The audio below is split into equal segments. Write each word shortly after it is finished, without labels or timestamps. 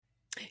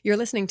You're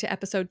listening to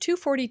episode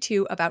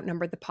 242 of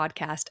Outnumbered the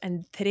podcast,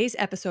 and today's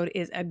episode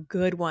is a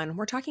good one.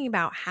 We're talking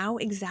about how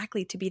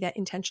exactly to be that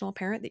intentional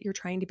parent that you're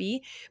trying to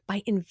be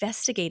by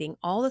investigating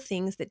all the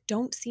things that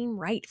don't seem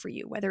right for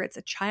you, whether it's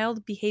a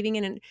child behaving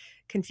in a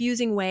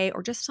confusing way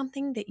or just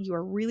something that you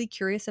are really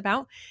curious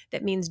about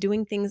that means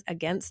doing things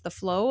against the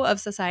flow of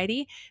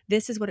society.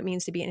 This is what it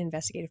means to be an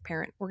investigative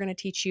parent. We're going to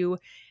teach you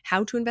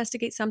how to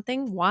investigate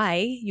something, why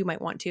you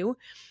might want to,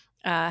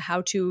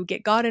 how to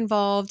get God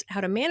involved,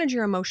 how to manage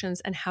your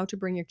emotions, and how to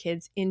bring your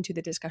kids into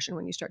the discussion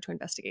when you start to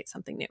investigate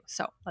something new.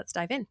 So let's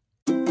dive in.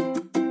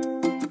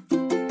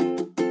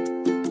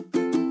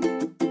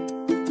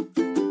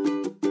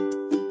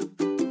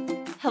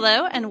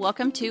 Hello, and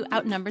welcome to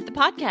Outnumbered the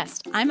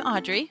podcast. I'm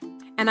Audrey.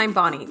 And I'm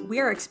Bonnie. We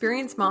are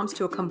experienced moms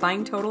to a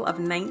combined total of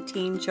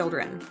 19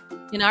 children.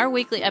 In our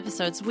weekly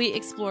episodes, we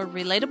explore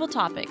relatable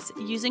topics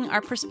using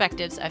our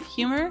perspectives of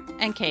humor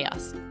and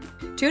chaos.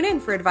 Tune in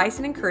for advice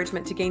and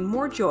encouragement to gain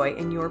more joy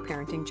in your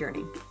parenting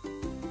journey.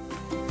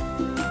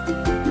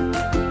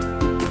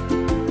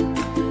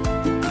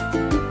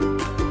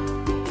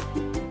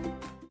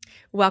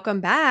 Welcome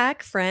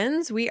back,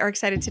 friends. We are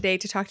excited today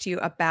to talk to you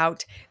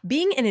about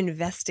being an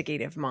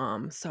investigative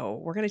mom. So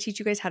we're going to teach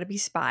you guys how to be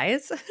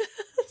spies,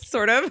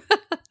 sort of.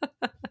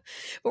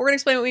 But we're going to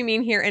explain what we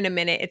mean here in a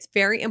minute. It's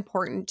very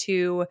important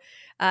to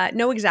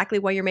know exactly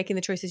why you're making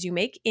the choices you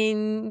make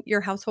in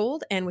your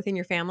household and within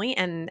your family.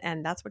 And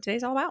that's what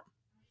today's all about.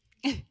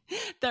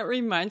 That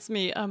reminds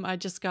me, I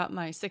just got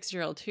my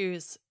 6-year-old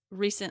who's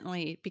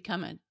recently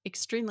become an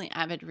extremely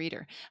avid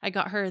reader. I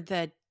got her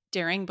the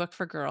Daring book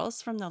for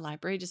girls from the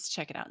library just to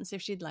check it out and see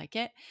if she'd like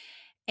it.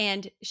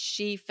 And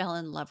she fell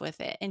in love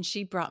with it. And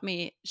she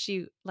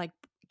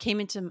came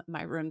into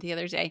my room the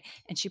other day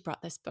and she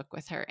brought this book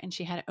with her and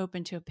she had it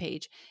open to a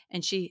page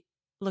and she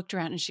looked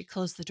around and she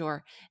closed the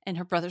door and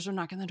her brothers were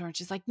knocking on the door and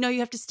she's like, no,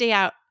 you have to stay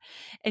out.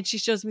 And she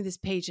shows me this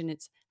page and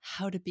it's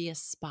How to Be a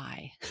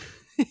Spy.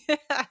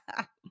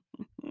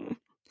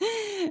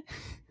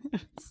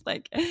 It's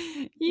like,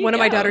 One of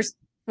my daughters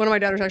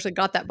actually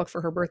got that book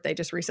for her birthday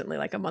just recently,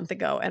 like a month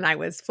ago. And I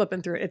was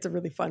flipping through it. It's a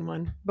really fun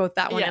one. Both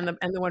that one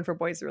and the one for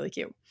boys is really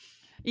cute.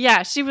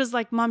 Yeah, she was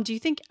like, Mom, do you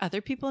think other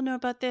people know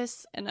about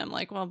this? And I'm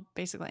like, well,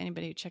 basically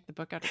anybody who checked the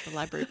book out at the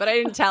library. But I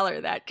didn't tell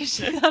her that because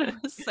she thought it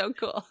was so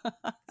cool.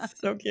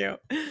 So cute.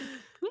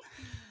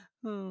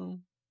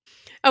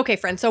 Okay,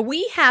 friends. So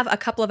we have a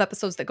couple of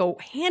episodes that go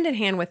hand in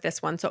hand with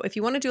this one. So if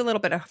you want to do a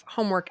little bit of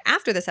homework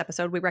after this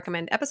episode, we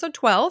recommend episode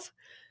 12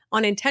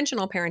 on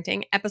intentional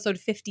parenting, episode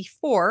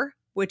 54,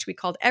 which we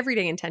called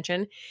Everyday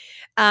Intention.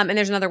 And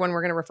there's another one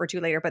we're going to refer to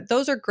later, but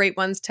those are great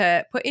ones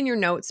to put in your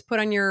notes,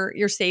 put on your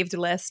saved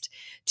list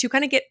to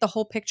kind of get the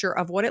whole picture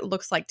of what it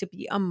looks like to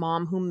be a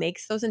mom who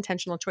makes those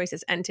intentional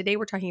choices. And today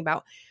we're talking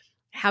about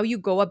how you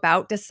go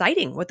about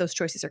deciding what those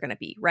choices are going to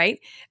be, right?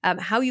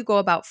 How you go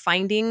about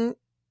finding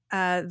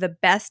the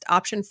best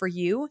option for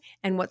you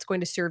and what's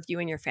going to serve you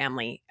and your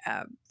family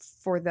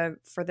for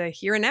the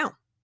here and now.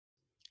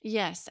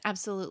 Yes,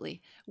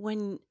 absolutely.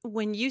 When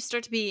you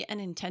start to be an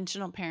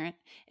intentional parent,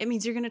 it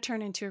means you're going to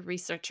turn into a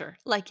researcher.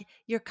 Like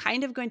you're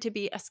kind of going to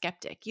be a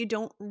skeptic. You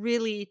don't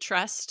really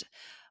trust,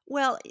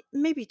 well,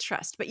 maybe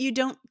trust, but you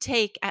don't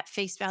take at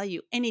face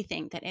value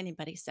anything that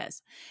anybody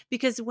says.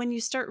 Because when you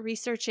start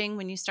researching,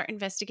 when you start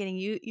investigating,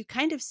 you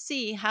kind of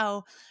see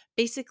how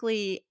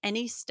basically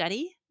any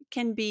study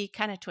can be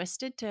kind of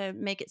twisted to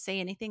make it say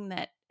anything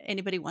that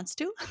anybody wants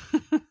to.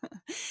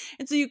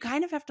 And so you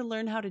kind of have to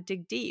learn how to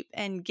dig deep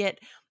and get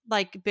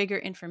like bigger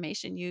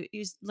information. You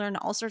learn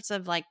all sorts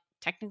of like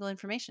technical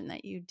information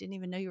that you didn't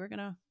even know you were going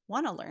to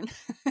want to learn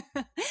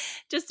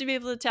just to be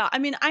able to tell. I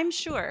mean, I'm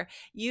sure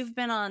you've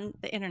been on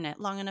the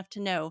internet long enough to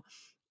know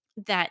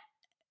that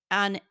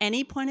on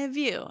any point of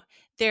view,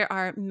 there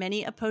are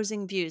many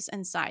opposing views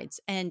and sides,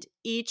 and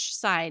each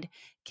side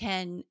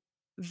can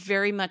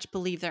very much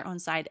believe their own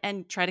side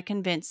and try to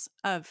convince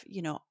of,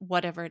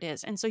 whatever it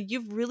is. And so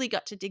you've really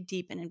got to dig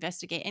deep and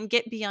investigate and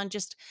get beyond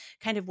just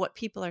kind of what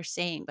people are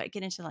saying, but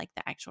get into like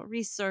the actual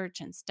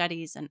research and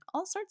studies and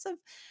all sorts of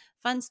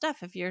fun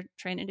stuff if you're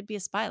training to be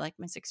a spy like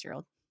my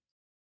 6-year-old.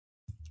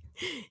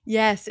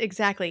 Yes,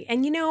 exactly.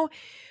 And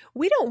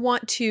we don't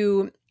want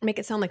to make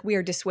it sound like we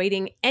are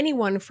dissuading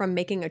anyone from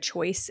making a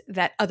choice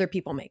that other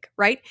people make,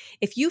 right?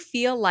 If you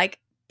feel like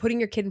putting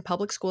your kid in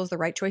public school is the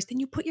right choice, then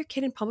you put your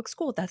kid in public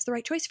school. That's the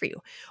right choice for you.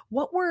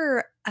 What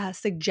we're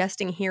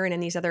suggesting here and in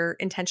these other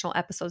intentional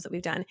episodes that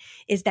we've done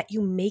is that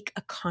you make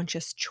a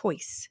conscious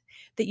choice,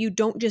 that you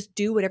don't just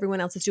do what everyone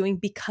else is doing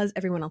because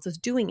everyone else is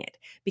doing it,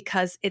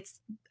 because it's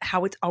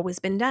how it's always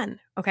been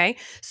done. Okay.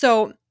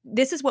 So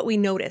this is what we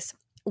notice.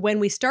 When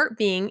we start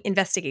being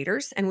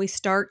investigators and we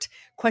start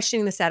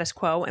questioning the status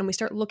quo and we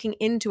start looking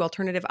into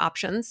alternative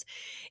options,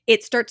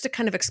 it starts to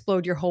kind of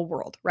explode your whole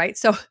world, right?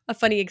 So a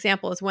funny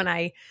example is when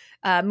I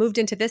moved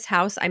into this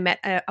house, I met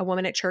a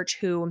woman at church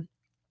who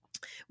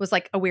was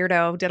like a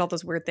weirdo, did all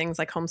those weird things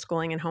like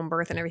homeschooling and home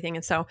birth and everything.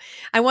 And so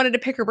I wanted to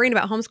pick her brain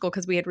about homeschool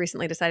because we had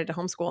recently decided to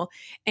homeschool.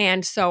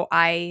 And so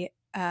I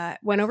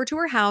went over to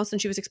her house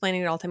and she was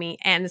explaining it all to me.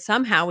 And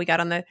somehow we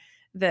got on the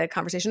the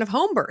conversation of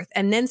home birth.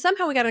 And then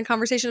somehow we got in a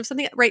conversation of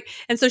something, right?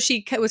 And so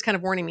she was kind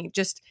of warning me,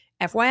 just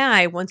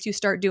FYI, once you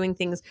start doing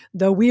things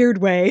the weird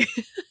way,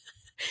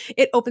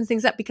 it opens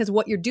things up, because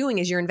what you're doing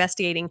is you're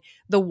investigating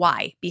the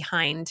why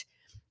behind,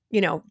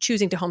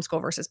 choosing to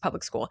homeschool versus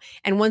public school.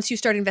 And once you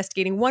start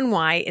investigating one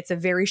why, it's a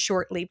very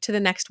short leap to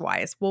the next why.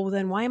 Is, well,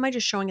 then why am I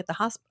just showing up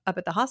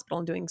at the hospital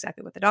and doing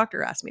exactly what the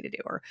doctor asked me to do?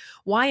 Or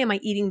why am I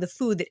eating the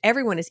food that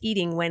everyone is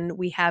eating when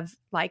we have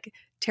like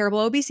terrible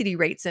obesity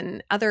rates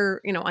and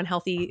other,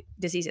 unhealthy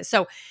diseases?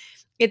 So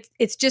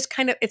it's just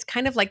kind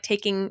of like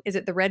taking, is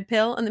it the red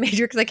pill in the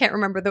Matrix? I can't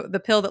remember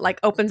the pill that like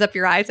opens up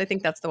your eyes. I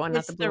think that's the one,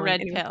 not the It's blue the one.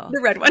 red Anyway, pill. the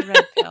red one. The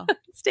red pill.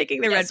 It's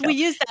taking the red Yes, we pill.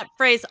 use that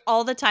phrase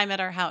all the time at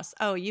our house.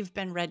 Oh, you've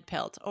been red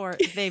pilled, or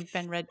they've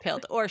been red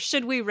pilled, or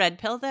should we red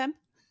pill them?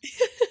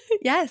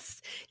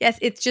 Yes. Yes.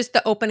 It's just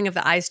the opening of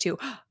the eyes to,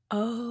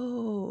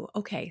 oh,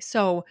 okay.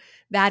 So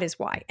that is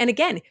why. And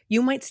again,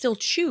 you might still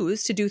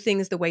choose to do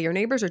things the way your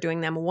neighbors are doing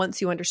them once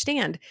you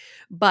understand,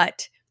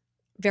 but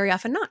very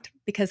often not,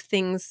 because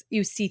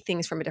you see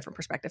things from a different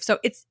perspective. So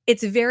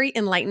it's very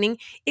enlightening.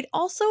 It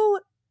also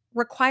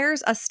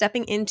requires us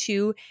stepping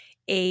into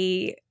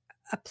a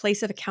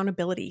place of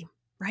accountability,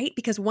 right?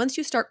 Because once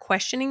you start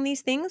questioning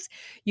these things,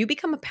 you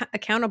become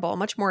accountable,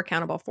 much more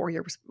accountable for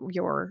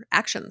your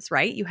actions,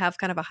 right? You have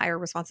kind of a higher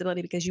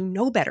responsibility because you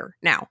know better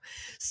now.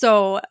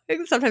 So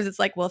sometimes it's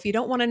like, well, if you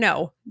don't want to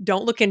know,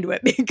 don't look into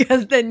it,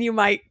 because then you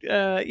might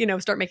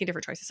start making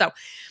different choices. So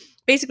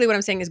basically what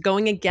I'm saying is,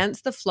 going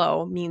against the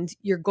flow means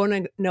you're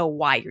going to know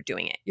why you're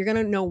doing it. You're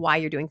going to know why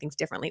you're doing things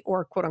differently,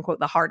 or quote unquote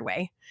the hard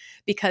way,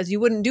 because you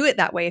wouldn't do it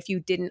that way if you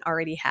didn't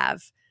already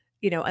have,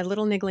 a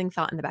little niggling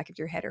thought in the back of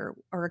your head, or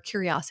a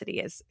curiosity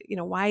is,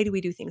 why do we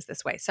do things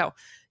this way? So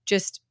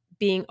just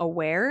being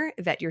aware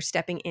that you're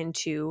stepping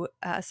into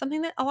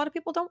something that a lot of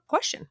people don't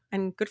question,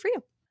 and good for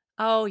you.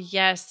 Oh,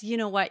 yes. You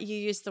know what? You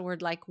use the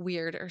word like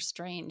weird or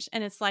strange.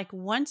 And it's like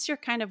once you're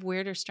kind of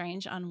weird or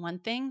strange on one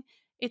thing,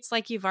 it's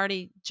like you've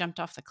already jumped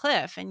off the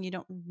cliff and you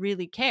don't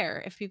really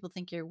care if people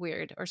think you're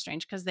weird or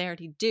strange, because they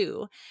already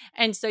do.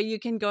 And so you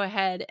can go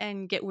ahead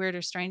and get weird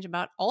or strange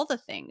about all the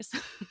things.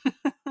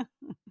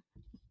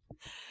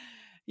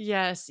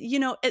 Yes, you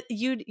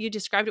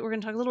described it. We're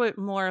going to talk a little bit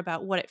more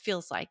about what it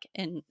feels like,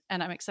 and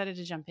I'm excited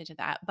to jump into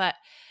that. But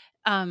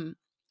um,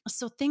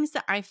 so things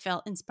that I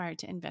felt inspired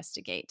to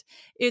investigate.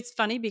 It's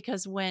funny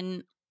because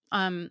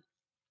um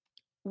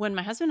when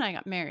my husband and I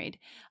got married,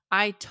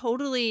 I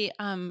totally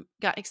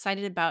got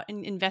excited about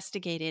and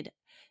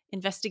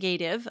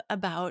investigative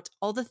about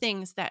all the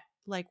things that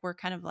like were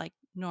kind of like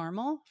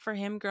normal for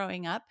him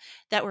growing up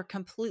that were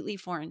completely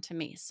foreign to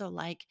me. So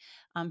like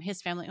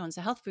his family owns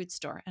a health food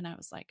store, and I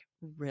was like,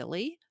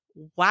 really?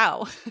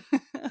 Wow.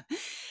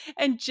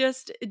 And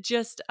just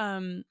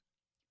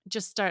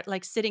start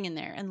like sitting in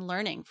there and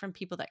learning from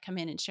people that come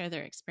in and share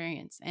their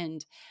experience,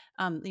 and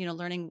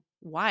learning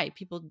why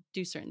people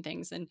do certain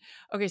things. And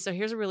okay, so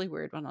here's a really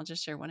weird one. I'll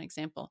just share one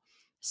example.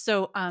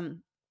 So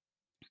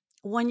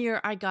one year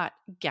I got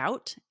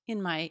gout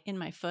in my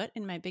foot,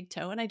 in my big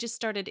toe, and I just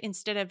started,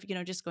 instead of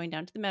just going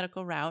down to the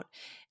medical route,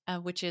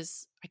 which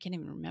is, I can't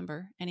even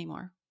remember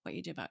anymore what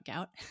you do about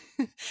gout.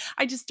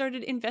 I just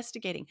started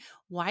investigating,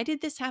 why did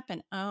this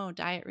happen? Oh,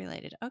 diet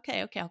related.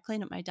 Okay, I'll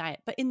clean up my diet.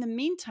 But in the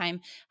meantime,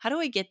 how do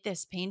I get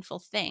this painful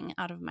thing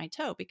out of my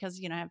toe?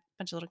 Because I have a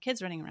bunch of little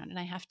kids running around, and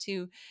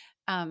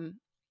um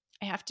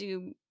I have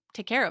to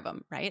take care of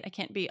them, right? I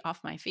can't be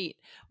off my feet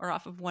or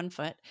off of one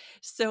foot.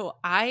 So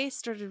I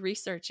started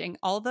researching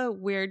all the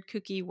weird,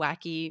 kooky,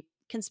 wacky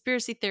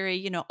conspiracy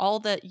theory, all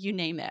the, you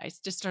name it. I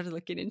just started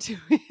looking into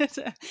it.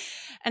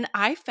 And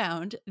I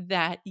found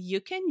that you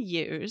can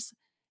use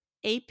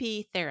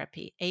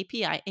apitherapy,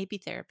 API,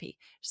 apitherapy.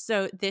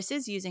 So this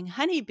is using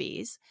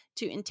honeybees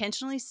to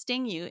intentionally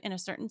sting you in a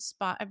certain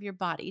spot of your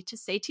body, to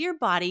say to your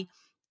body,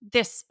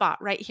 this spot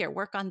right here,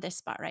 work on this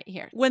spot right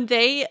here. When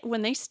they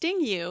sting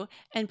you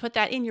and put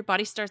that in, your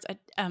body starts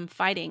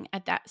fighting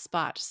at that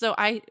spot. So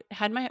I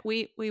had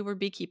we were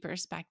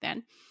beekeepers back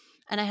then,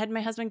 and I had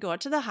my husband go out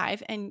to the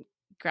hive and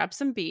grab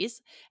some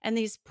bees, and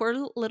these poor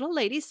little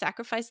ladies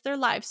sacrificed their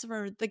lives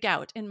for the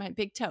gout in my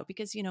big toe,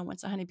 because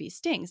once a honeybee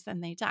stings, then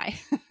they die.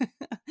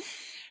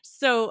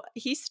 So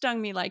he stung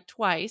me like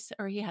twice,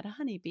 or he had a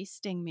honeybee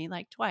sting me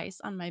like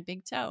twice on my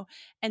big toe,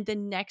 and the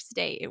next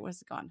day it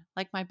was gone.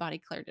 Like my body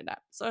cleared it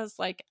up. So I was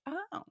like,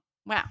 oh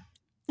wow.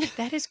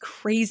 That is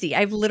crazy.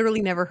 I've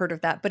literally never heard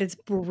of that, but it's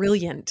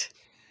brilliant.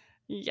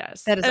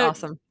 Yes. That is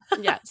awesome.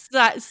 Yeah.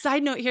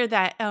 Side note here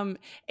that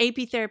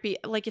AP therapy,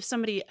 like if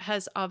somebody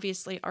has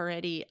obviously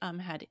already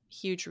had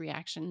huge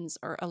reactions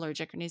or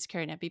allergic or needs to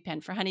carry an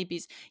EpiPen for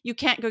honeybees, you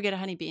can't go get a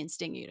honeybee and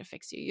sting you to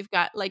fix you. You've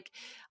got like,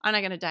 I'm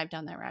not going to dive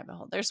down that rabbit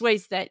hole. There's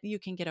ways that you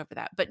can get over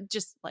that, but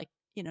just like,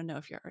 know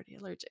if you're already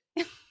allergic.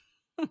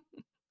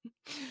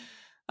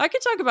 I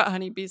could talk about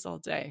honeybees all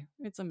day.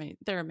 It's amazing.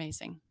 They're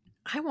amazing.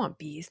 I want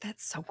bees.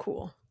 That's so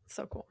cool.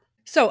 So cool.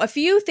 So, a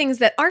few things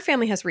that our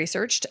family has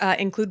researched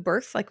include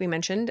birth, like we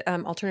mentioned,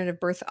 alternative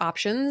birth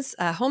options,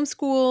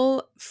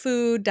 homeschool,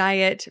 food,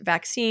 diet,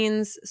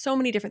 vaccines, so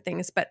many different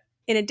things. But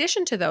In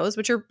addition to those,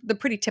 which are the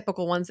pretty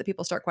typical ones that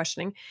people start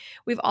questioning,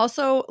 we've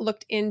also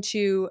looked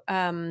into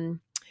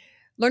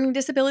learning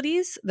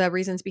disabilities, the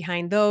reasons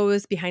behind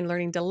those, behind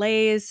learning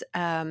delays,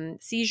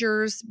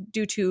 seizures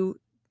due to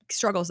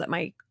struggles that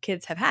my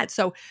kids have had.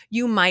 So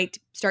you might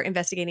start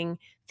investigating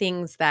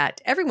things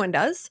that everyone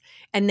does.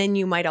 And then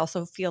you might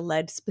also feel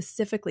led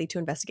specifically to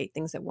investigate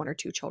things that one or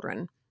two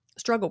children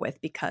struggle with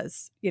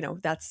because,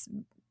 that's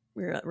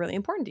really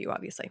important to you,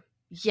 obviously.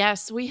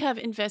 Yes, we have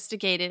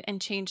investigated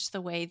and changed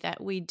the way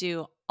that we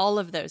do all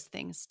of those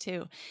things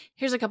too.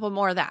 Here's a couple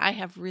more that I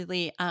have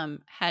really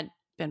had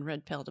been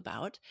red pilled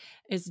about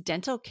is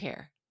dental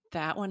care.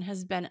 That one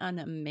has been an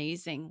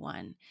amazing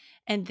one.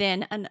 And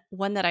then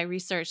one that I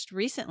researched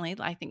recently,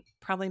 I think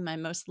probably my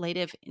most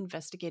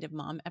investigative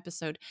mom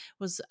episode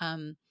was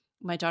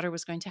my daughter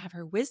was going to have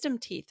her wisdom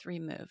teeth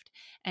removed.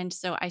 And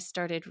so I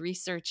started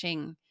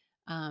researching.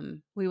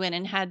 We went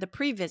and had the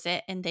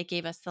pre-visit and they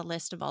gave us the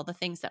list of all the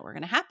things that were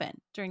going to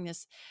happen during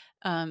this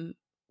um,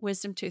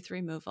 wisdom tooth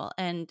removal.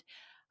 And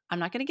I'm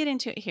not going to get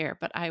into it here,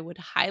 but I would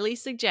highly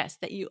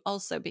suggest that you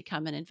also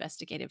become an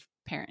investigative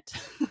parent.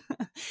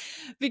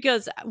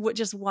 Because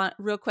just one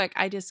real quick,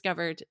 I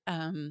discovered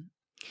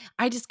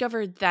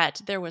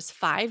that there was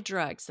 5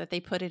 drugs that they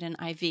put in an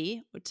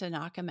IV to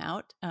knock them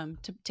out,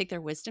 to take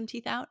their wisdom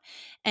teeth out.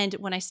 And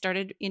when I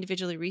started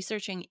individually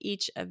researching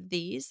each of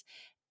these,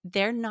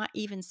 they're not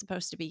even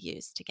supposed to be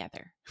used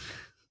together.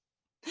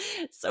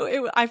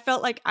 So I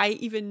felt like I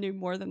even knew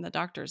more than the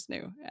doctors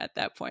knew at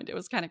that point. It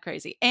was kind of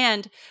crazy.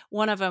 And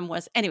one of them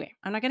was, anyway,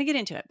 I'm not going to get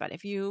into it, but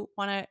if you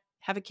want to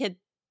have a kid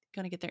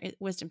going to get their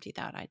wisdom teeth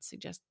out, I'd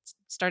suggest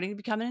starting to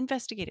become an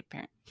investigative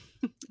parent.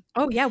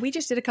 Oh, yeah, we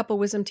just did a couple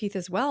wisdom teeth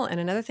as well.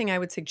 And another thing I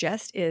would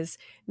suggest is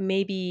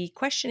maybe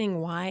questioning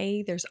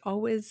why there's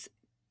always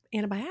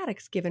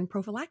antibiotics given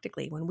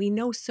prophylactically when we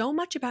know so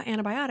much about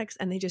antibiotics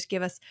and they just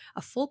give us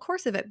a full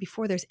course of it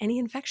before there's any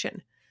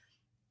infection.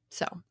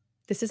 So,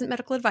 this isn't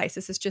medical advice.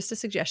 This is just a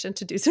suggestion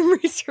to do some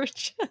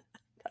research.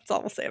 That's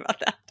all we'll say about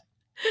that.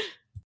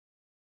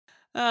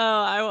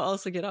 Oh, I will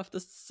also get off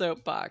the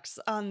soapbox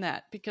on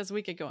that because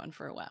we could go on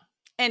for a while.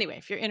 Anyway,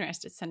 if you're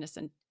interested, send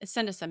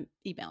us an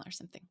email or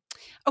something.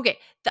 Okay,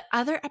 the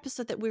other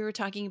episode that we were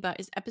talking about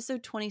is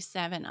episode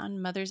 27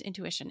 on mother's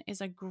intuition.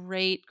 Is a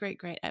great, great,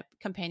 great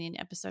companion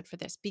episode for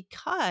this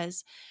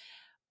because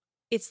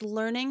it's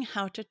learning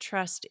how to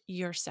trust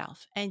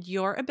yourself and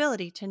your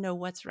ability to know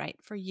what's right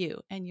for you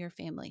and your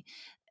family.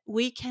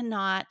 We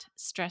cannot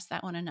stress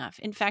that one enough.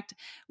 In fact,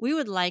 we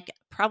would like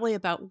probably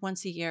about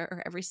once a year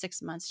or every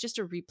 6 months just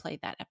to replay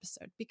that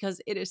episode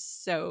because it is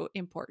so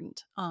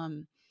important.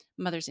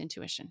 Mother's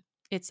intuition.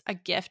 It's a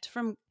gift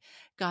from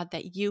God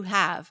that you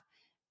have.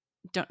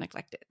 Don't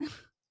neglect it.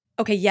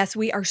 Okay, yes,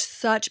 we are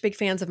such big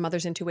fans of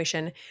mother's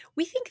intuition.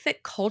 We think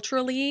that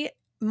culturally,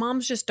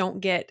 moms just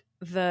don't get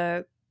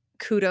the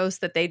kudos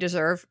that they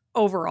deserve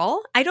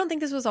overall. I don't think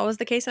this was always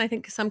the case, and I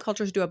think some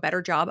cultures do a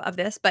better job of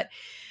this, but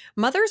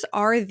mothers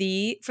are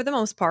for the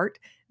most part,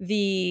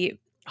 the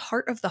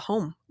heart of the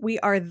home. We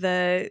are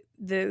the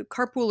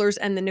carpoolers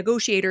and the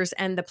negotiators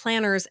and the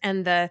planners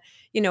and the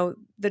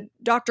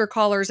doctor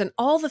callers and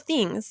all the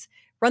things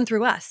run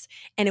through us.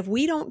 And if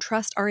we don't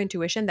trust our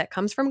intuition that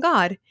comes from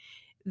God,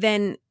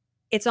 then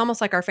it's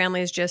almost like our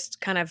family is just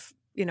kind of,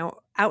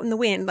 out in the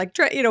wind, like,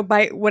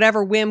 by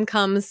whatever whim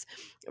comes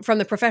from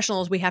the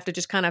professionals, we have to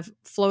just kind of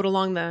float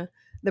along the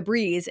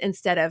breeze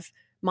instead of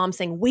mom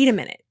saying, wait a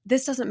minute,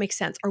 this doesn't make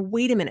sense. Or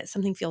wait a minute,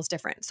 something feels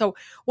different. So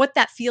what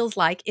that feels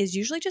like is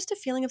usually just a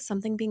feeling of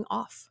something being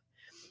off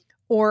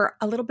or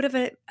a little bit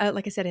of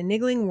like I said, a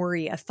niggling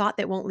worry, a thought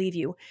that won't leave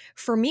you.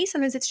 For me,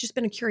 sometimes it's just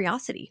been a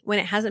curiosity when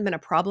it hasn't been a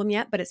problem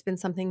yet, but it's been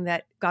something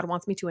that God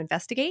wants me to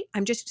investigate.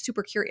 I'm just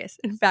super curious.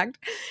 In fact,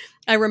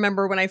 I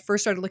remember when I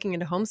first started looking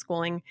into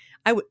homeschooling,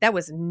 that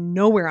was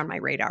nowhere on my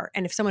radar.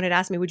 And if someone had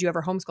asked me, would you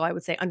ever homeschool? I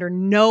would say under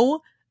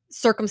no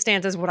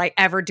circumstances would I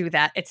ever do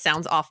that. It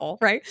sounds awful,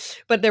 right?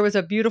 But there was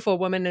a beautiful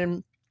woman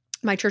in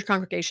my church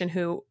congregation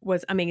who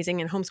was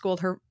amazing and homeschooled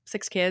her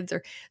 6 kids.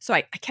 So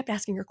I kept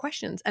asking her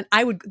questions. And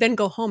I would then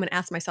go home and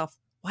ask myself,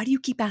 why do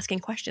you keep asking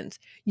questions?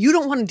 You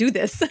don't want to do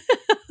this.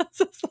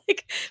 So it's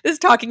like this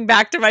talking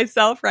back to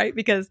myself, right?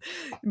 Because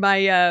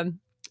my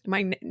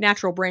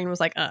natural brain was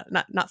like,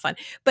 not fun.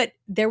 But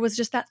there was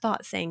just that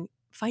thought saying,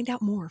 find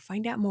out more,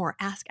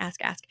 ask.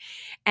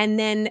 And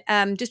then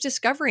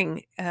just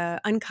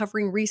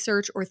uncovering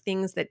research or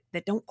things that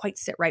don't quite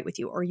sit right with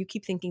you, or you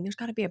keep thinking there's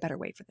got to be a better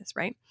way for this,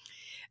 right?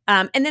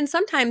 And then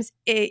sometimes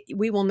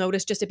we will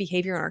notice just a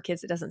behavior in our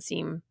kids that doesn't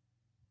seem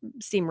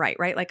right,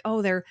 right? Like,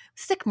 oh, they're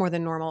sick more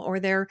than normal, or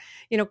they're,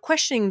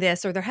 questioning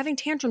this, or they're having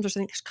tantrums or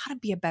something. There's got to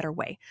be a better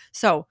way.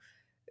 So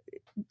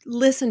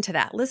listen to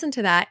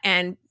that.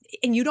 And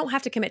you don't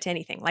have to commit to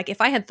anything. Like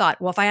if I had thought,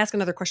 well, if I ask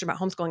another question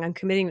about homeschooling, I'm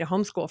committing to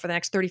homeschool for the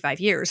next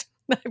 35 years,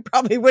 I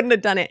probably wouldn't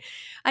have done it.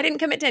 I didn't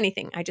commit to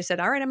anything. I just said,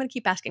 all right, I'm going to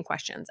keep asking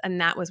questions. And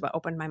that was what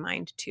opened my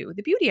mind to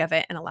the beauty of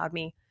it and allowed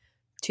me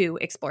to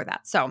explore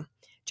that. So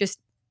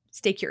just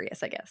stay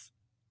curious, I guess.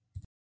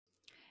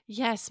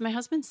 Yes, my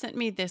husband sent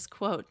me this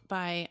quote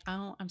by,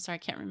 oh, I'm sorry, I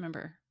can't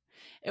remember.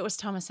 It was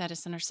Thomas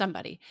Edison or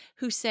somebody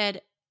who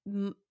said,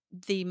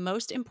 the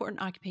most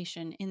important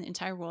occupation in the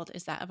entire world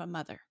is that of a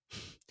mother.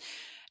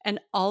 And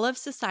all of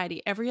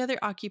society, every other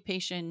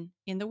occupation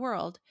in the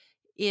world,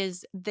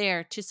 is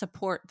there to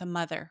support the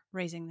mother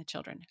raising the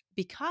children.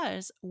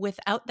 Because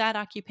without that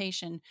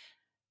occupation,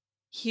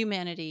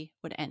 humanity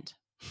would end.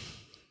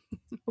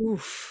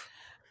 Oof.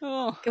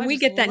 Oh, Can I we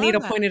just get that love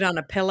needle that. pointed on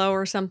a pillow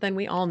or something?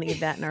 We all need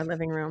that in our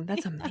living room.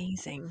 That's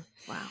amazing.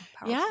 Wow,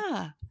 powerful.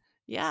 Yeah.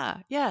 Yeah.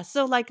 Yeah.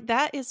 So like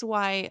that is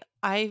why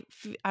I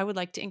would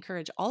like to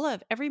encourage all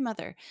of every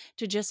mother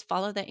to just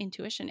follow that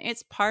intuition.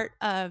 It's part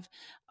of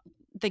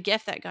the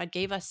gift that God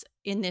gave us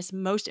in this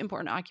most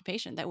important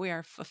occupation that we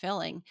are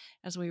fulfilling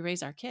as we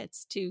raise our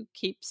kids to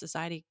keep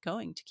society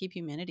going, to keep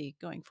humanity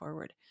going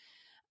forward.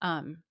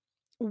 Um,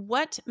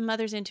 what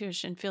mother's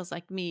intuition feels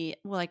like me,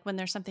 well, like when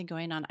there's something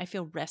going on, I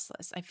feel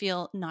restless. I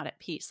feel not at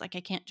peace. Like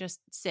I can't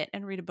just sit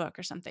and read a book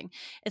or something.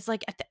 It's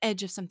like at the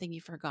edge of something you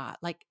forgot,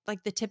 like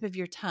the tip of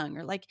your tongue,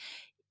 or like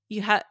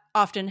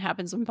often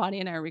happens when Bonnie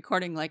and I are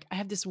recording. Like I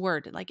have this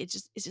word, like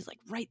it's just like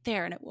right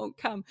there, and it won't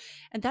come.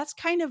 And that's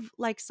kind of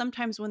like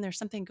sometimes when there's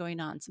something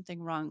going on,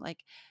 something wrong,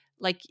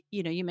 like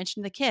you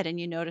mentioned the kid, and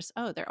you notice,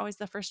 oh, they're always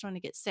the first one to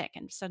get sick,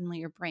 and suddenly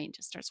your brain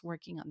just starts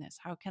working on this.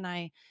 How can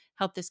I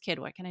help this kid?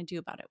 What can I do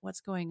about it?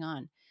 What's going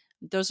on?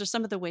 Those are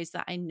some of the ways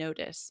that I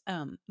notice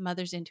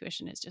mother's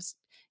intuition is just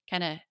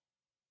kind of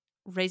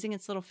raising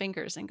its little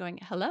fingers and going,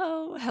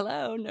 hello,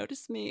 hello,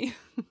 notice me.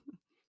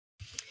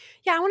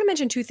 Yeah, I want to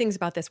mention two things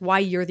about this why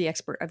you're the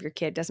expert of your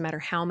kid. Doesn't matter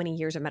how many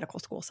years of medical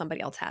school somebody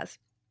else has.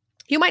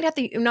 You might have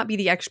to not be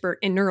the expert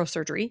in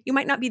neurosurgery. You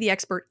might not be the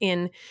expert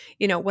in,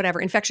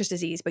 whatever, infectious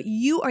disease, but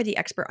you are the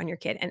expert on your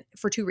kid. And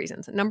for two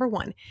reasons. Number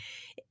one,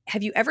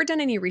 have you ever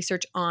done any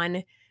research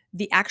on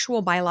the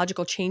actual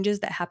biological changes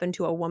that happen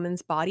to a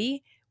woman's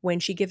body when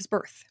she gives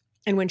birth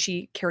and when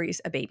she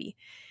carries a baby?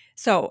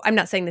 So I'm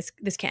not saying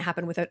this can't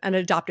happen with an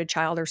adopted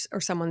child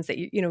or someone's that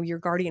you're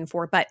guardian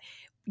for, but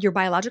your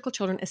biological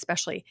children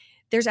especially,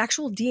 there's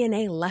actual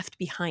DNA left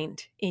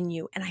behind in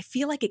you, and I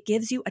feel like it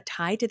gives you a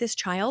tie to this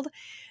child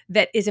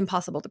that is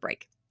impossible to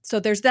break. So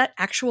there's that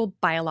actual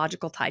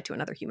biological tie to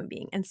another human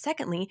being. And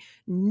secondly,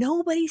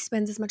 nobody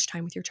spends as much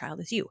time with your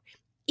child as you.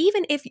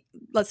 Even if,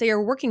 let's say,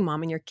 you're a working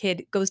mom and your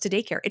kid goes to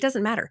daycare, it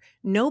doesn't matter.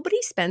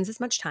 Nobody spends as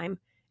much time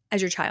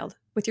as your child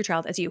with your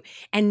child as you.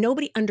 And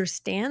nobody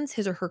understands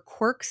his or her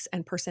quirks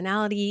and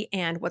personality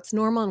and what's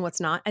normal and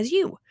what's not as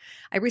you.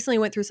 I recently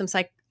went through some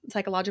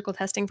psychological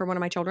testing for one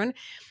of my children,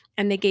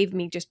 and they gave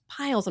me just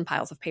piles and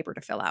piles of paper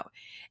to fill out.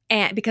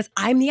 And because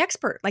I'm the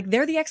expert, like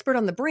they're the expert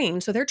on the brain.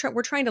 So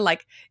we're trying to,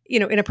 like,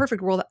 in a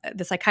perfect world,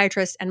 the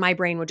psychiatrist and my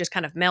brain would just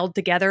kind of meld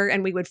together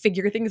and we would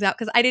figure things out.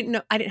 Cause I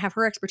didn't have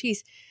her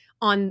expertise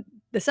on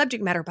the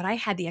subject matter, but I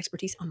had the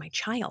expertise on my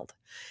child.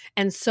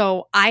 And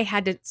so I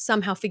had to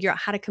somehow figure out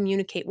how to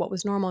communicate what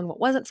was normal and what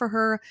wasn't for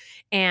her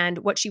and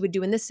what she would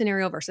do in this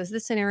scenario versus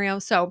this scenario.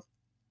 So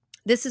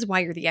this is why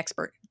you're the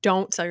expert.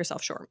 Don't sell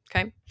yourself short.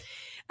 Okay.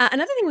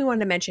 Another thing we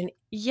wanted to mention.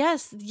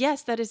 Yes,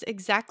 yes, that is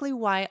exactly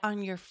why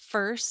on your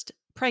first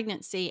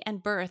pregnancy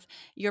and birth,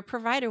 your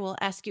provider will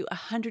ask you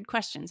 100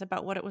 questions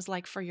about what it was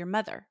like for your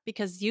mother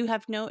because you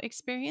have no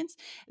experience.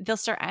 They'll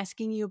start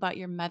asking you about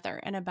your mother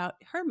and about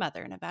her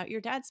mother and about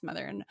your dad's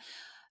mother, and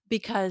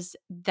because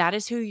that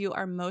is who you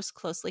are most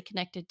closely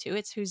connected to.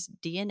 It's whose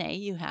DNA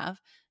you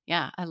have.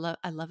 Yeah, I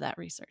love that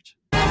research.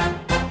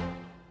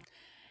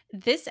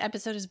 This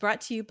episode is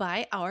brought to you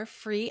by our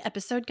free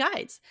episode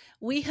guides.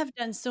 We have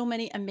done so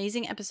many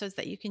amazing episodes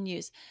that you can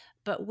use,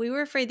 but we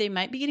were afraid they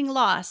might be getting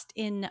lost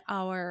in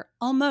our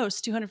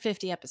almost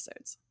 250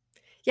 episodes.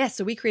 Yes,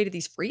 so we created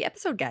these free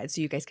episode guides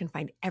so you guys can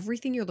find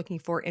everything you're looking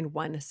for in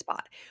one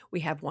spot.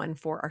 We have one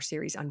for our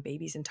series on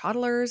babies and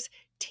toddlers,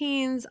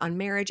 teens, on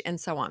marriage, and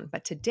so on.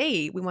 But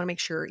today, we want to make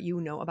sure you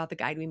know about the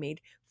guide we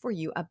made for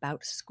you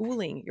about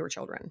schooling your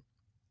children.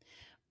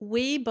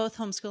 We both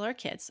homeschool our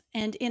kids,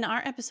 and in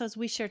our episodes,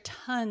 we share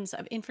tons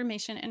of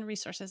information and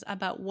resources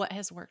about what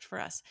has worked for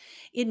us.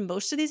 In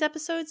most of these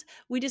episodes,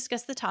 we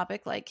discuss the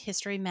topic like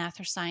history, math,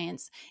 or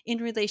science in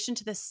relation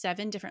to the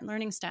 7 different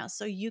learning styles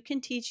so you can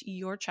teach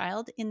your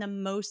child in the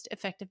most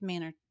effective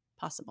manner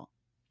possible.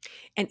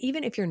 And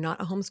even if you're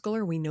not a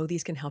homeschooler, we know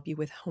these can help you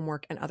with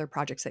homework and other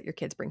projects that your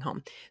kids bring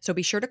home. So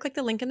be sure to click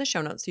the link in the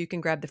show notes so you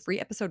can grab the free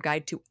episode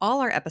guide to all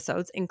our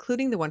episodes,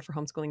 including the one for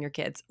homeschooling your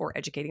kids or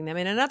educating them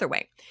in another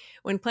way.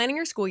 When planning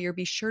your school year,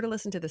 be sure to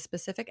listen to the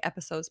specific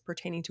episodes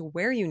pertaining to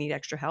where you need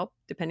extra help,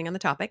 depending on the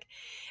topic.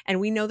 And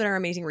we know that our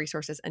amazing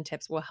resources and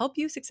tips will help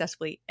you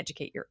successfully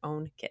educate your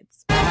own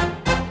kids.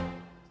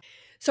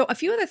 So, a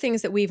few other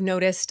things that we've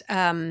noticed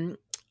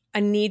a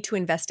need to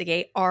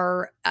investigate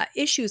are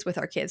issues with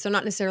our kids. So,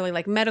 not necessarily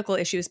like medical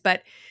issues,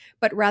 but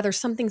rather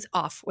something's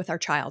off with our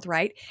child,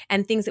 right?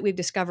 And things that we've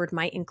discovered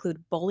might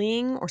include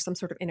bullying or some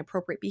sort of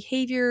inappropriate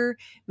behavior,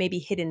 maybe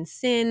hidden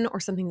sin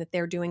or something that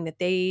they're doing that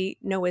they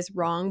know is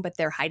wrong, but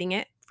they're hiding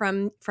it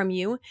from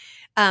you.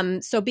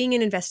 So being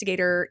an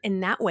investigator in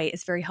that way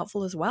is very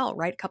helpful as well,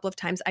 right? A couple of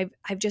times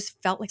I've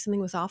just felt like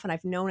something was off, and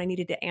I've known I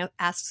needed to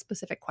ask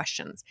specific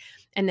questions,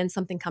 and then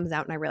something comes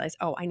out, and I realize,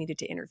 oh, I needed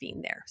to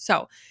intervene there.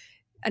 So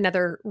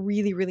another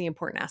really, really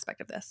important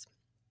aspect of this.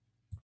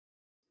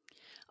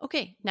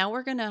 Okay, now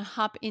we're going to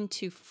hop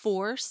into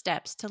 4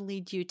 steps to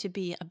lead you to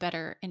be a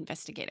better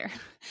investigator.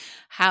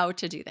 How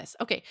to do this.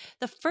 Okay,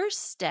 the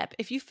first step,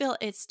 if you feel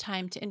it's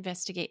time to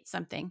investigate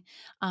something,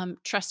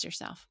 trust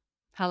yourself.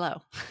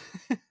 Hello.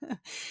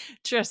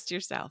 Trust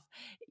yourself.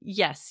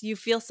 Yes, you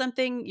feel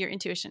something, your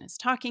intuition is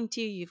talking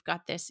to you, you've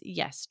got this.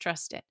 Yes,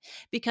 trust it.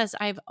 Because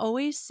I've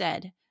always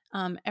said,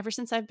 ever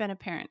since I've been a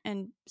parent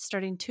and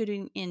starting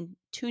tuning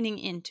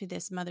into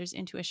this mother's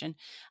intuition,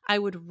 I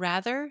would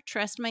rather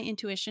trust my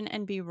intuition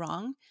and be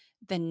wrong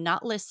than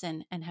not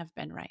listen and have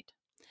been right.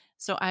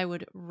 So I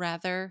would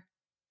rather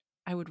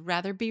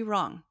be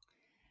wrong,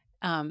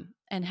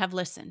 and have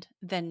listened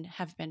than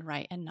have been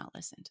right and not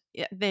listened.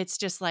 It's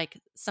just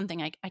like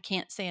something I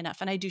can't say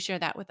enough. And I do share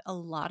that with a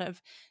lot of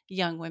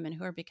young women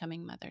who are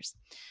becoming mothers.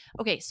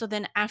 Okay, so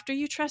then after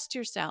you trust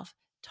yourself,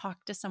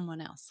 talk to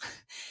someone else.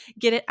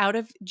 Get it out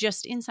of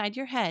just inside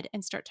your head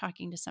and start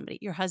talking to somebody.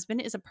 Your husband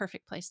is a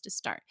perfect place to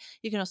start.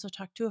 You can also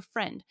talk to a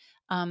friend,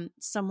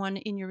 someone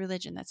in your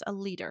religion that's a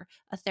leader,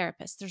 a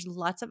therapist. There's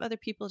lots of other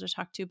people to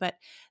talk to, but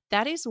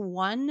that is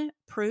one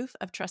proof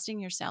of trusting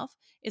yourself,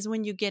 is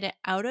when you get it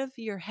out of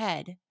your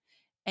head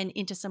and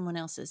into someone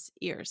else's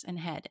ears and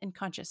head and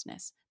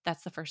consciousness.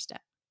 That's the first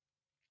step.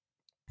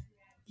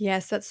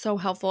 Yes, that's so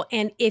helpful.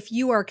 And if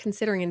you are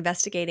considering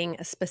investigating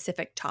a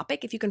specific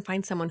topic, if you can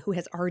find someone who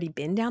has already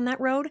been down that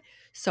road,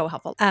 so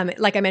helpful.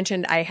 Like I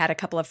mentioned, I had a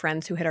couple of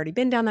friends who had already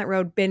been down that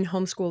road, been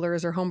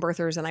homeschoolers or home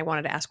birthers, and I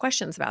wanted to ask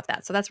questions about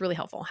that. So that's really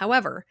helpful.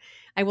 However,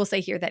 I will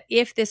say here that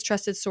if this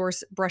trusted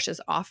source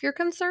brushes off your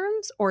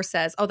concerns or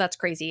says, oh, that's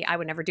crazy, I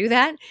would never do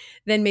that,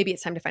 then maybe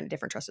it's time to find a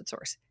different trusted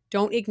source.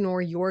 Don't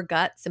ignore your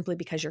gut simply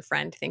because your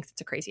friend thinks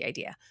it's a crazy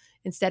idea.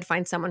 Instead,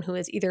 find someone who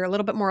is either a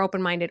little bit more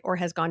open minded or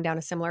has gone down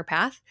a similar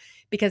path,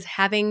 because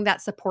having that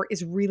support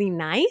is really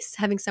nice.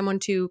 Having someone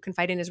to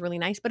confide in is really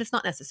nice, but it's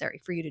not necessary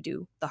for you to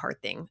do the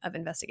hard thing of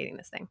investigating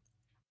this thing.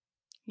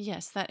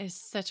 Yes, that is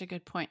such a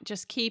good point.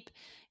 Just keep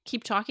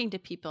talking to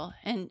people,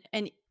 and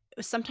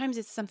sometimes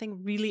it's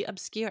something really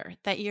obscure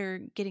that you're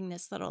getting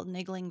this little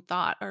niggling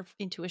thought or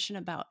intuition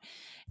about.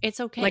 It's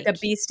Like okay. a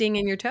bee sting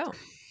in your toe.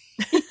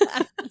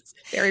 Yes.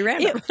 Very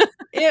random.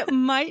 It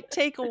might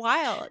take a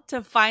while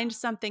to find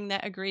something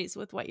that agrees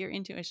with what your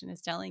intuition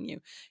is telling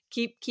you.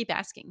 Keep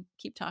asking,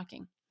 keep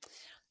talking.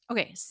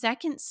 Okay,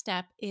 second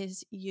step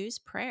is use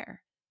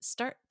prayer.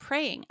 Start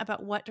praying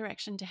about what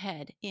direction to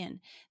head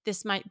in.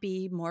 This might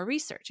be more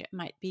research. It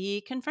might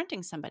be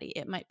confronting somebody.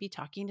 It might be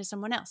talking to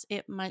someone else.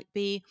 It might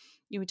be,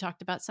 we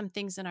talked about some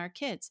things in our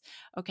kids.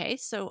 Okay,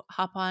 so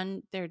hop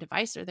on their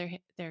device or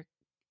their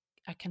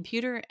a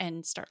computer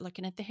and start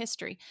looking at the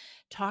history.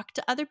 Talk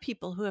to other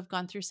people who have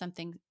gone through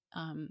something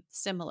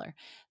similar.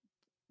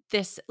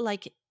 This,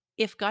 like,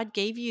 if God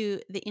gave you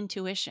the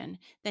intuition,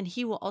 then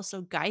He will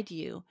also guide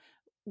you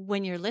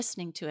when you're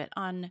listening to it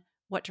on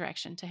what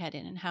direction to head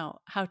in and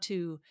how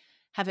to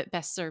have it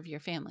best serve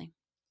your family.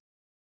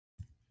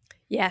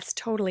 Yes,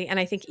 totally. And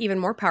I think even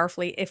more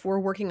powerfully, if we're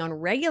working on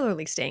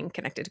regularly staying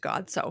connected to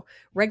God, so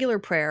regular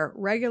prayer,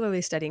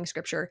 regularly studying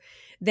scripture,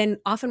 then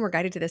often we're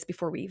guided to this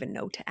before we even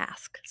know to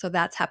ask. So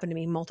that's happened to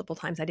me multiple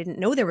times. I didn't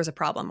know there was a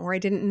problem, or I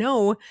didn't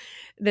know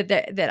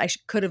that I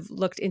could have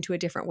looked into a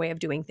different way of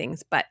doing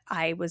things, but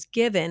I was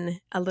given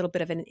a little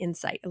bit of an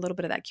insight, a little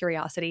bit of that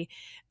curiosity.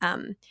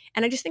 And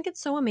I just think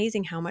it's so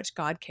amazing how much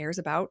God cares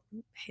about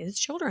his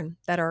children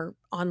that are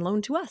on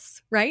loan to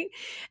us, right?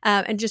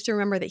 And just to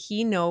remember that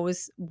he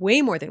knows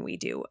way more than we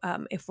do,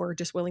 if we're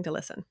just willing to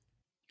listen.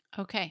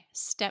 Okay,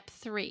 step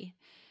 3,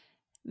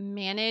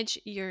 manage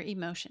your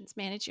emotions,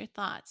 manage your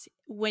thoughts.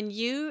 When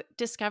you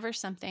discover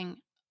something,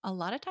 a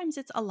lot of times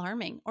it's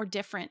alarming or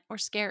different or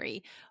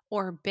scary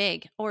or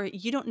big, or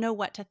you don't know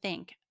what to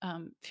think,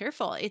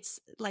 fearful. It's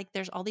like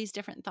there's all these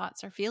different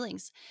thoughts or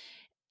feelings.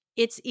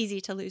 It's easy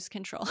to lose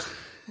control.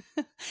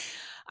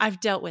 I've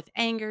dealt with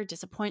anger,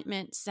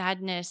 disappointment,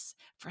 sadness,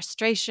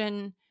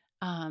 frustration,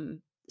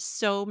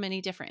 so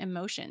many different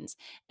emotions.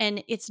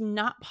 And it's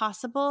not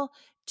possible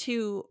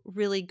to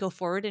really go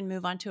forward and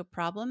move on to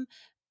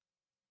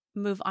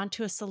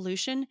a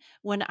solution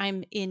when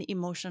I'm in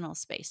emotional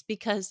space,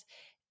 because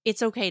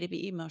it's okay to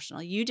be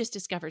emotional. You just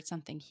discovered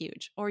something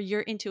huge, or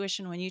your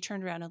intuition, when you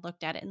turned around and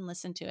looked at it and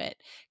listened to it,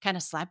 kind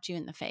of slapped you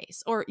in the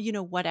face, or,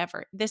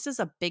 whatever. This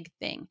is a big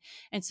thing.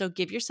 And so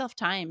give yourself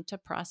time to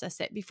process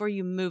it before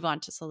you move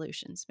on to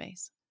solution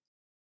space.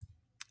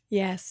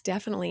 Yes,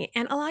 definitely.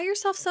 And allow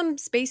yourself some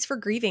space for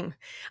grieving.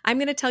 I'm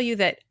going to tell you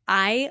that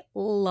I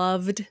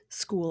loved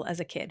school as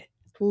a kid.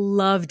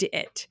 Loved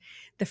it.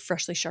 the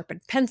freshly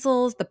sharpened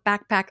pencils, the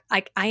backpack.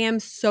 Like I am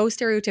so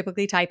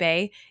stereotypically type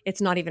A,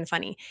 it's not even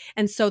funny.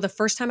 And so the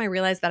first time I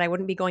realized that I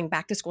wouldn't be going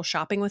back to school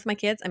shopping with my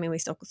kids, I mean, we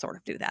still sort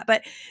of do that,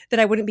 but that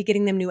I wouldn't be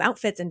getting them new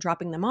outfits and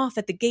dropping them off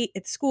at the gate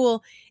at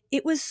school,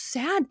 it was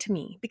sad to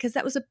me because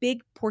that was a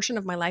big portion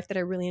of my life that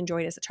I really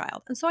enjoyed as a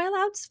child. And so I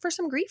allowed for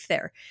some grief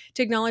there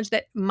to acknowledge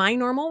that my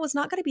normal was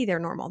not going to be their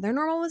normal. Their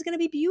normal was going to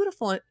be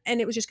beautiful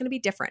and it was just going to be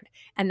different.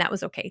 And that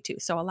was okay too.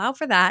 So allow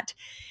for that,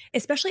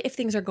 especially if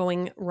things are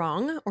going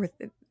wrong or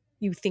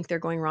you think they're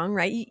going wrong,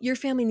 right? Your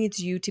family needs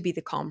you to be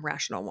the calm,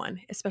 rational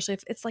one, especially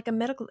if it's like a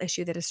medical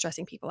issue that is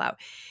stressing people out,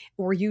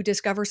 or you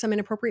discover some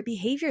inappropriate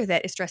behavior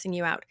that is stressing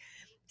you out.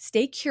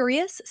 Stay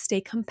curious,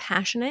 stay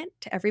compassionate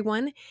to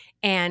everyone,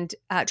 and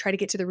try to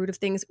get to the root of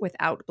things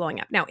without blowing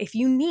up. Now, if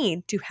you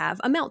need to have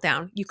a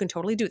meltdown, you can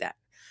totally do that.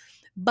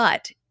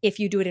 But if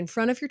you do it in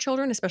front of your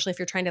children, especially if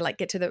you're trying to like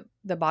get to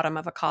the bottom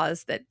of a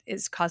cause that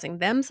is causing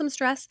them some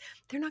stress,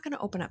 they're not going to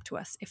open up to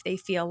us if they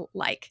feel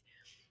like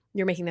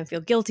you're making them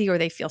feel guilty or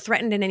they feel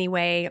threatened in any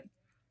way.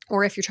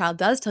 Or if your child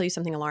does tell you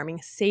something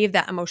alarming, save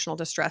that emotional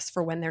distress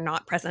for when they're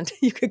not present.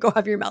 You could go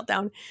have your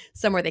meltdown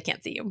somewhere they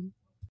can't see you.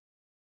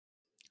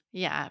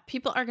 Yeah,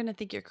 people are going to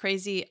think you're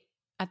crazy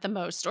at the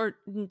most, or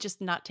just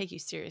not take you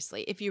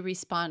seriously if you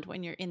respond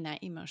when you're in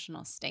that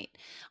emotional state.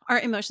 Our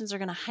emotions are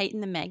going to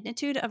heighten the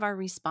magnitude of our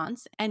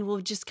response, and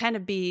will just kind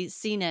of be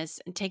seen as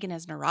and taken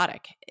as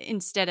neurotic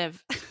instead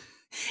of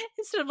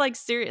instead of like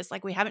serious,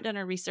 like we haven't done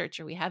our research,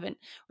 or we're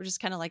just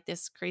kind of like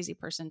this crazy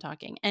person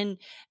talking. And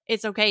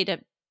it's okay to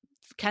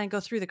kind of go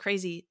through the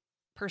crazy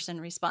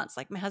person response.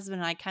 Like my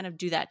husband and I kind of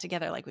do that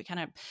together. Like we kind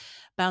of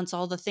bounce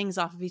all the things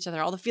off of each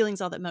other, all the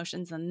feelings, all the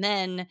emotions, and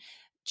then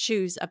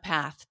choose a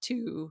path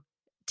to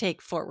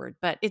take forward.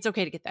 But it's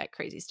okay to get that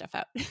crazy stuff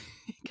out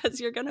because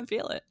you're going to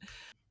feel it.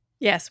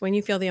 Yes, when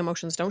you feel the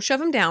emotions, don't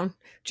shove them down,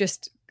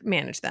 just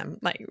manage them.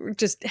 Like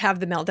just have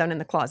the meltdown in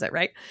the closet,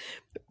 right?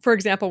 For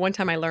example, one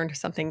time I learned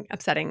something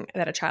upsetting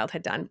that a child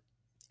had done.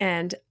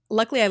 And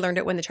luckily, I learned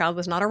it when the child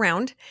was not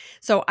around.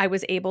 So I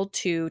was able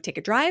to take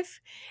a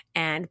drive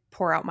and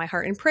pour out my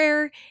heart in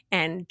prayer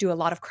and do a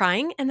lot of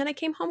crying. And then I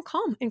came home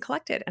calm and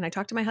collected. And I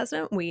talked to my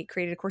husband. We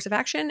created a course of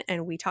action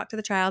and we talked to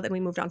the child and we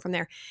moved on from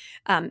there.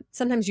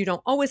 Sometimes you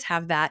don't always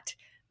have that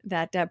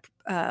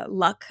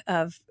luck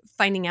of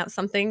finding out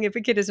something if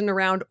a kid isn't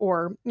around,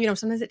 or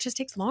sometimes it just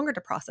takes longer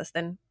to process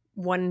than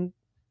 1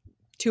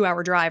 2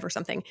 hour drive or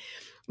something.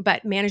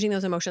 But managing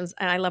those emotions,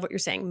 and I love what you're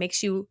saying,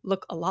 makes you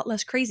look a lot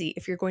less crazy.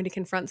 If you're going to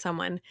confront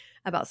someone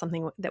about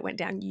something that went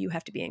down, you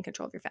have to be in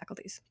control of your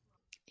faculties.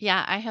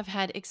 Yeah, I have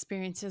had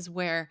experiences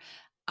where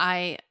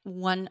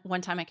one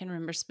time I can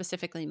remember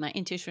specifically, my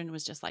intuition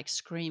was just like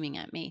screaming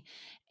at me,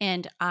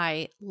 and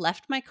I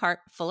left my cart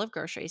full of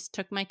groceries,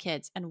 took my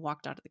kids, and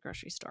walked out of the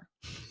grocery store.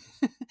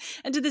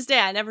 And to this day,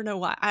 I never know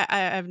why.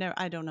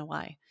 I don't know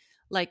why.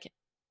 Like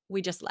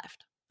we just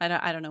left. I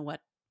don't know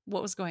what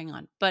was going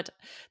on, but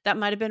that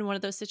might have been one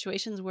of those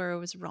situations where it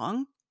was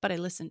wrong, but I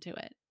listened to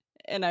it,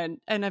 and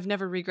I've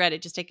never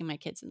regretted just taking my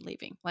kids and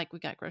leaving. Like we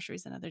got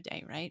groceries another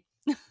day, right?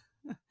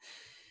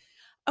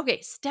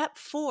 Okay, step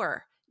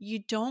 4. You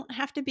don't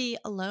have to be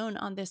alone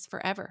on this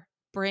forever.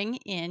 Bring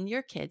in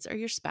your kids or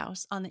your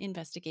spouse on the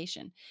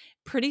investigation.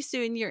 Pretty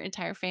soon, your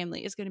entire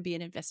family is going to be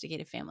an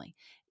investigative family.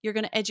 You're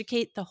going to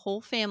educate the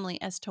whole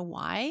family as to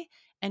why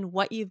and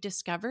what you've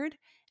discovered.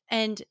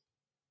 And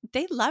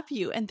they love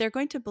you and they're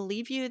going to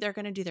believe you. They're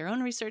going to do their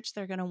own research.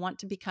 They're going to want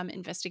to become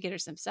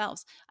investigators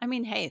themselves. I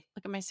mean, hey,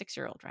 look at my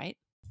 6-year-old, right?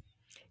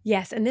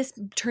 Yes, and this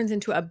turns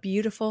into a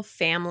beautiful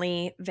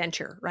family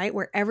venture, right?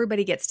 Where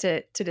everybody gets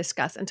to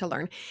discuss and to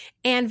learn.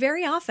 And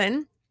very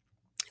often,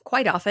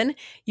 quite often,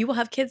 you will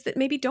have kids that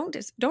maybe don't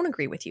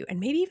agree with you, and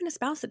maybe even a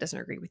spouse that doesn't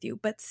agree with you,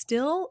 but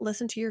still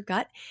listen to your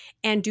gut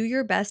and do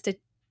your best to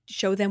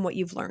show them what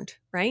you've learned,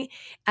 right?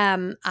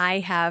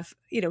 I have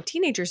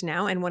teenagers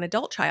now and one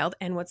adult child,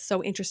 and what's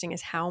so interesting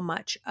is how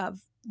much of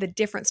the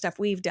different stuff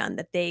we've done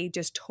that they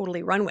just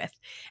totally run with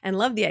and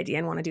love the idea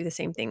and want to do the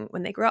same thing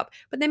when they grow up.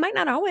 But they might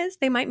not always.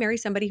 They might marry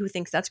somebody who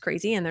thinks that's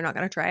crazy and they're not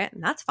going to try it,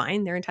 and that's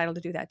fine. They're entitled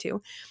to do that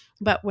too.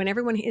 But when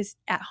everyone is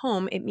at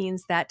home, it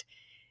means that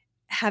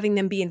having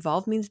them be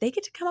involved means they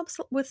get to come up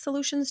with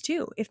solutions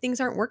too. If things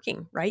aren't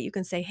working, right? You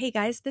can say, "Hey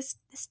guys, this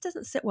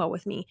doesn't sit well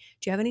with me.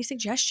 Do you have any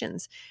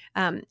suggestions?"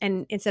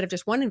 And instead of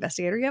just one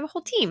investigator, you have a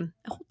whole team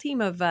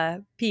of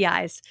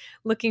PIs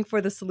looking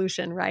for the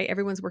solution, right?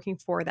 Everyone's working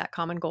for that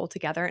common goal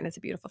together, and it's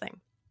a beautiful thing.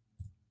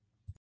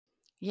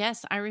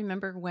 Yes, I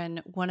remember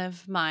when one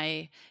of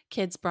my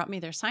kids brought me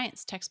their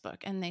science textbook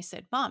and they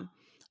said, "Mom,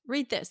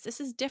 read this. This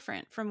is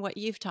different from what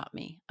you've taught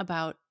me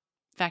about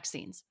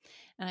vaccines."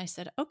 And I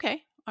said,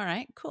 "Okay, all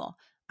right, cool.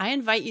 I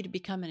invite you to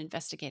become an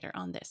investigator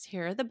on this.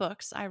 Here are the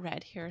books I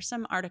read. Here are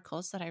some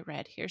articles that I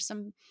read. Here's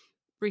some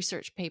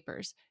research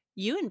papers.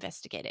 You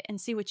investigate it and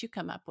see what you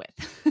come up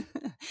with."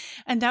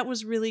 And that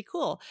was really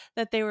cool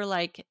that they were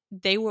like,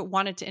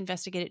 wanted to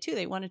investigate it too.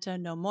 They wanted to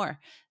know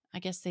more. I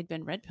guess they'd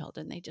been red pilled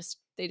and they just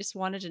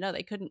wanted to know.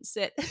 They couldn't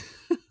sit.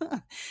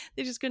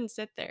 They just couldn't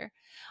sit there.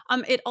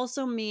 It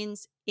also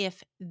means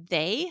if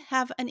they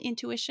have an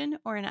intuition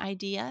or an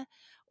idea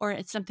or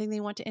it's something they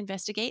want to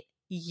investigate,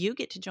 you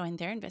get to join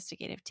their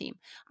investigative team.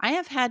 I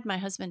have had my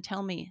husband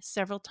tell me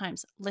several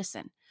times,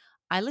 listen,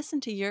 I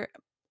listen to your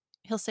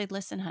he'll say,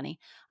 listen, honey,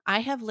 I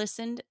have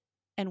listened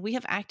and we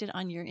have acted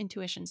on your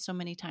intuition so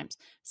many times.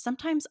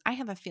 Sometimes I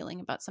have a feeling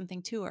about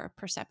something too, or a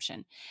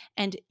perception,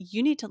 and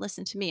you need to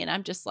listen to me. And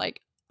I'm just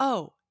like,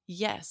 oh,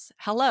 yes.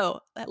 Hello.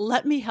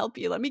 Let me help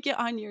you. Let me get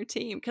on your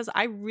team because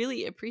I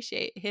really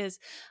appreciate his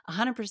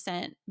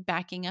 100%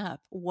 backing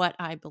up what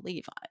I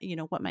believe,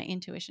 what my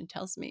intuition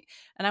tells me.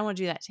 And I want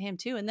to do that to him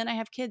too. And then I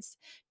have kids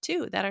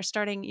too that are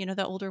starting,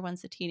 the older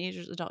ones, the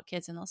teenagers, adult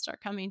kids, and they'll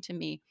start coming to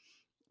me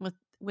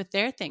with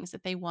their things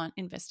that they want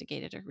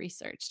investigated or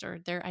researched or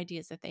their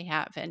ideas that they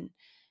have, and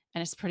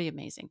it's pretty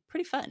amazing,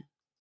 pretty fun.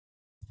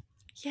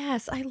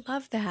 Yes, I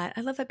love that.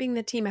 I love that being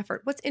the team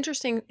effort. What's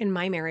interesting in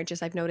my marriage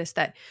is I've noticed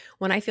that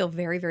when I feel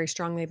very, very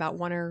strongly about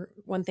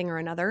one thing or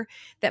another,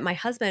 that my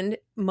husband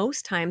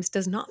most times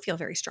does not feel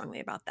very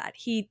strongly about that.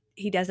 He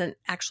doesn't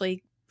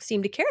actually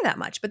seem to care that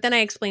much. But then I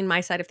explain my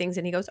side of things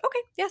and he goes, "Okay,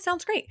 yeah,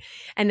 sounds great."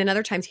 And then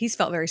other times he's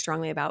felt very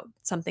strongly about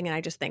something and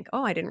I just think,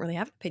 "Oh, I didn't really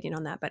have an opinion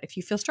on that, but if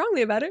you feel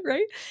strongly about it,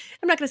 right?"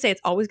 I'm not going to say it's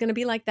always going to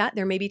be like that.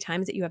 There may be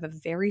times that you have a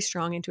very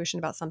strong intuition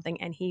about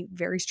something and he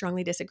very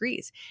strongly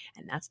disagrees.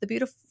 And that's the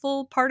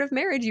beautiful part of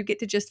marriage. You get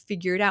to just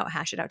figure it out,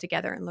 hash it out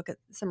together, and look at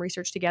some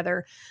research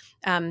together.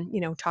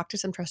 Talk to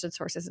some trusted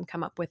sources and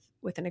come up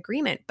with an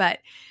agreement. But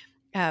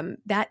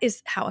that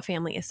is how a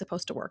family is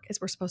supposed to work.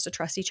 Is we're supposed to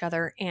trust each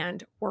other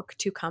and work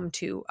to come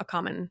to a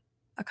common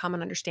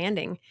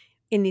understanding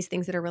in these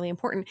things that are really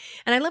important.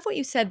 And I love what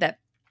you said that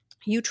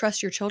you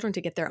trust your children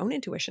to get their own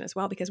intuition as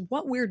well, because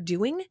what we're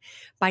doing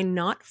by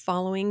not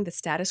following the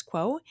status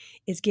quo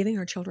is giving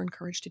our children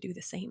courage to do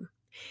the same.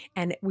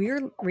 And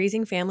we're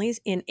raising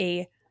families in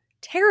a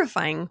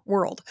terrifying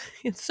world.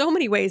 In so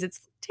many ways,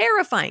 it's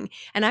terrifying.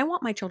 And I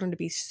want my children to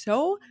be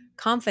so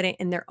confident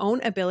in their own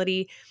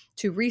ability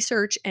to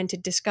research and to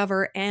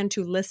discover and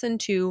to listen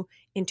to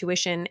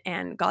intuition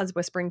and God's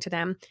whispering to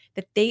them,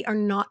 that they are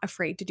not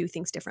afraid to do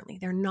things differently.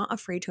 They're not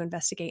afraid to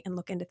investigate and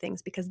look into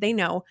things because they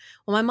know,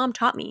 well, my mom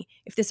taught me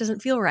if this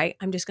doesn't feel right,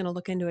 I'm just going to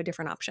look into a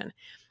different option.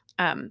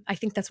 I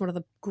think that's one of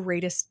the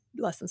greatest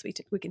lessons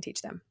we can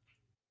teach them.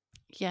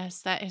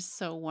 Yes, that is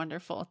so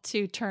wonderful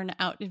to turn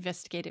out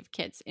investigative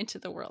kids into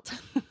the world.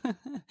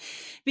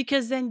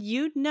 Because then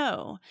you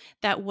know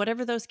that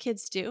whatever those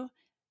kids do,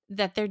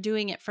 that they're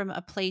doing it from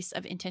a place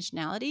of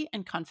intentionality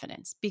and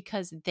confidence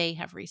because they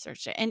have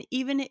researched it. And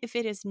even if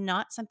it is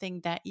not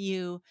something that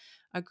you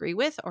agree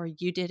with or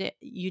you did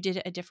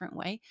it a different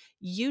way,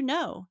 you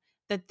know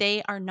that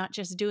they are not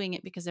just doing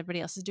it because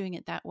everybody else is doing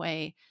it that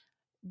way.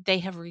 They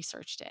have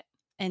researched it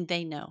and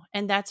they know.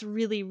 And that's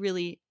really,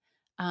 really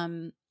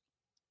um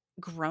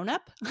grown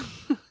up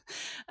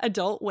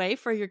adult way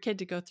for your kid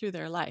to go through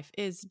their life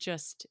is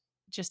just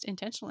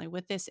intentionally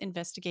with this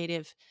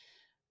investigative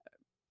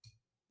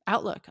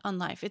outlook on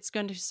life. It's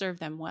going to serve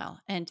them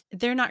well, and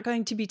they're not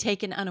going to be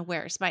taken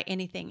unawares by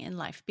anything in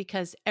life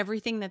because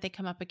everything that they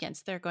come up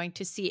against they're going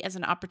to see as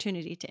an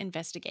opportunity to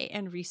investigate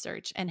and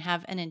research and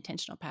have an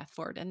intentional path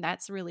forward. And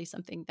that's really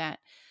something that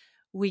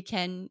we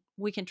can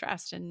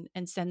trust and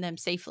send them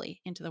safely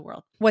into the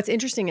world. What's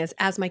interesting is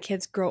as my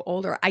kids grow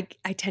older, I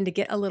tend to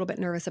get a little bit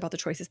nervous about the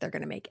choices they're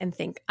going to make and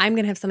think I'm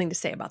going to have something to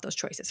say about those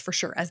choices for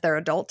sure as they're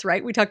adults,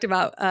 right? We talked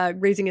about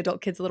raising adult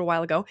kids a little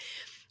while ago,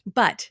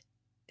 but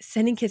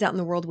sending kids out in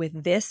the world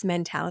with this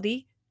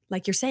mentality,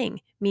 like you're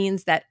saying,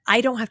 means that I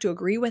don't have to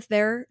agree with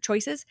their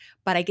choices,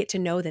 but I get to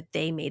know that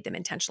they made them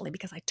intentionally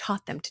because I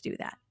taught them to do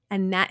that.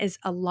 And that is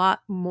a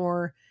lot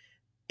more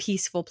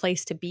peaceful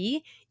place to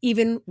be,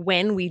 even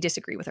when we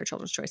disagree with our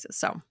children's choices.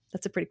 So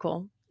that's a pretty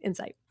cool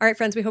insight. All right,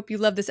 friends, we hope you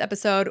love this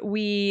episode.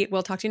 We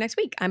will talk to you next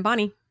week. I'm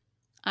Bonnie.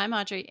 I'm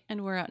Audrey,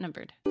 and we're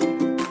outnumbered.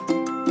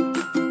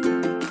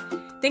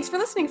 Thanks for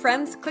listening,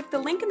 friends. Click the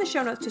link in the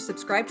show notes to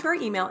subscribe to our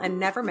email and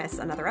never miss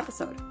another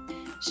episode.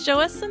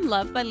 Show us some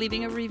love by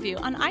leaving a review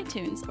on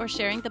iTunes or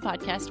sharing the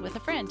podcast with a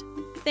friend.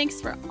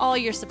 Thanks for all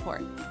your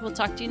support. We'll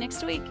talk to you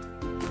next week.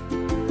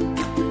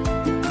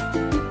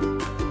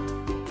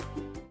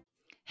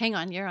 Hang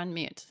on, you're on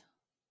mute.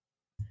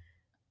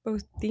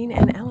 Both Dean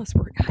and Alice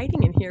were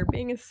hiding in here,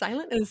 being as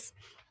silent as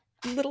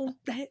little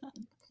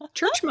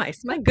church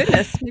mice. My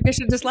goodness. Maybe I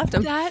should have just left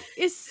them. That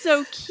is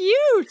so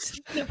cute.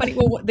 Isn't it funny?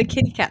 Well, the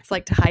kitty cats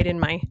like to hide in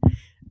my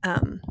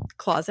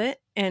closet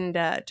and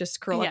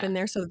just curl up in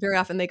there. So very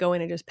often they go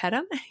in and just pet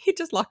him. He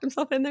just locked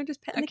himself in there,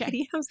 just petting the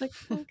kitty. I was like,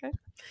 okay,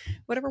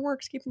 whatever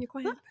works, keeping you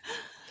quiet.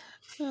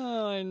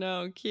 Oh, I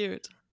know. Cute.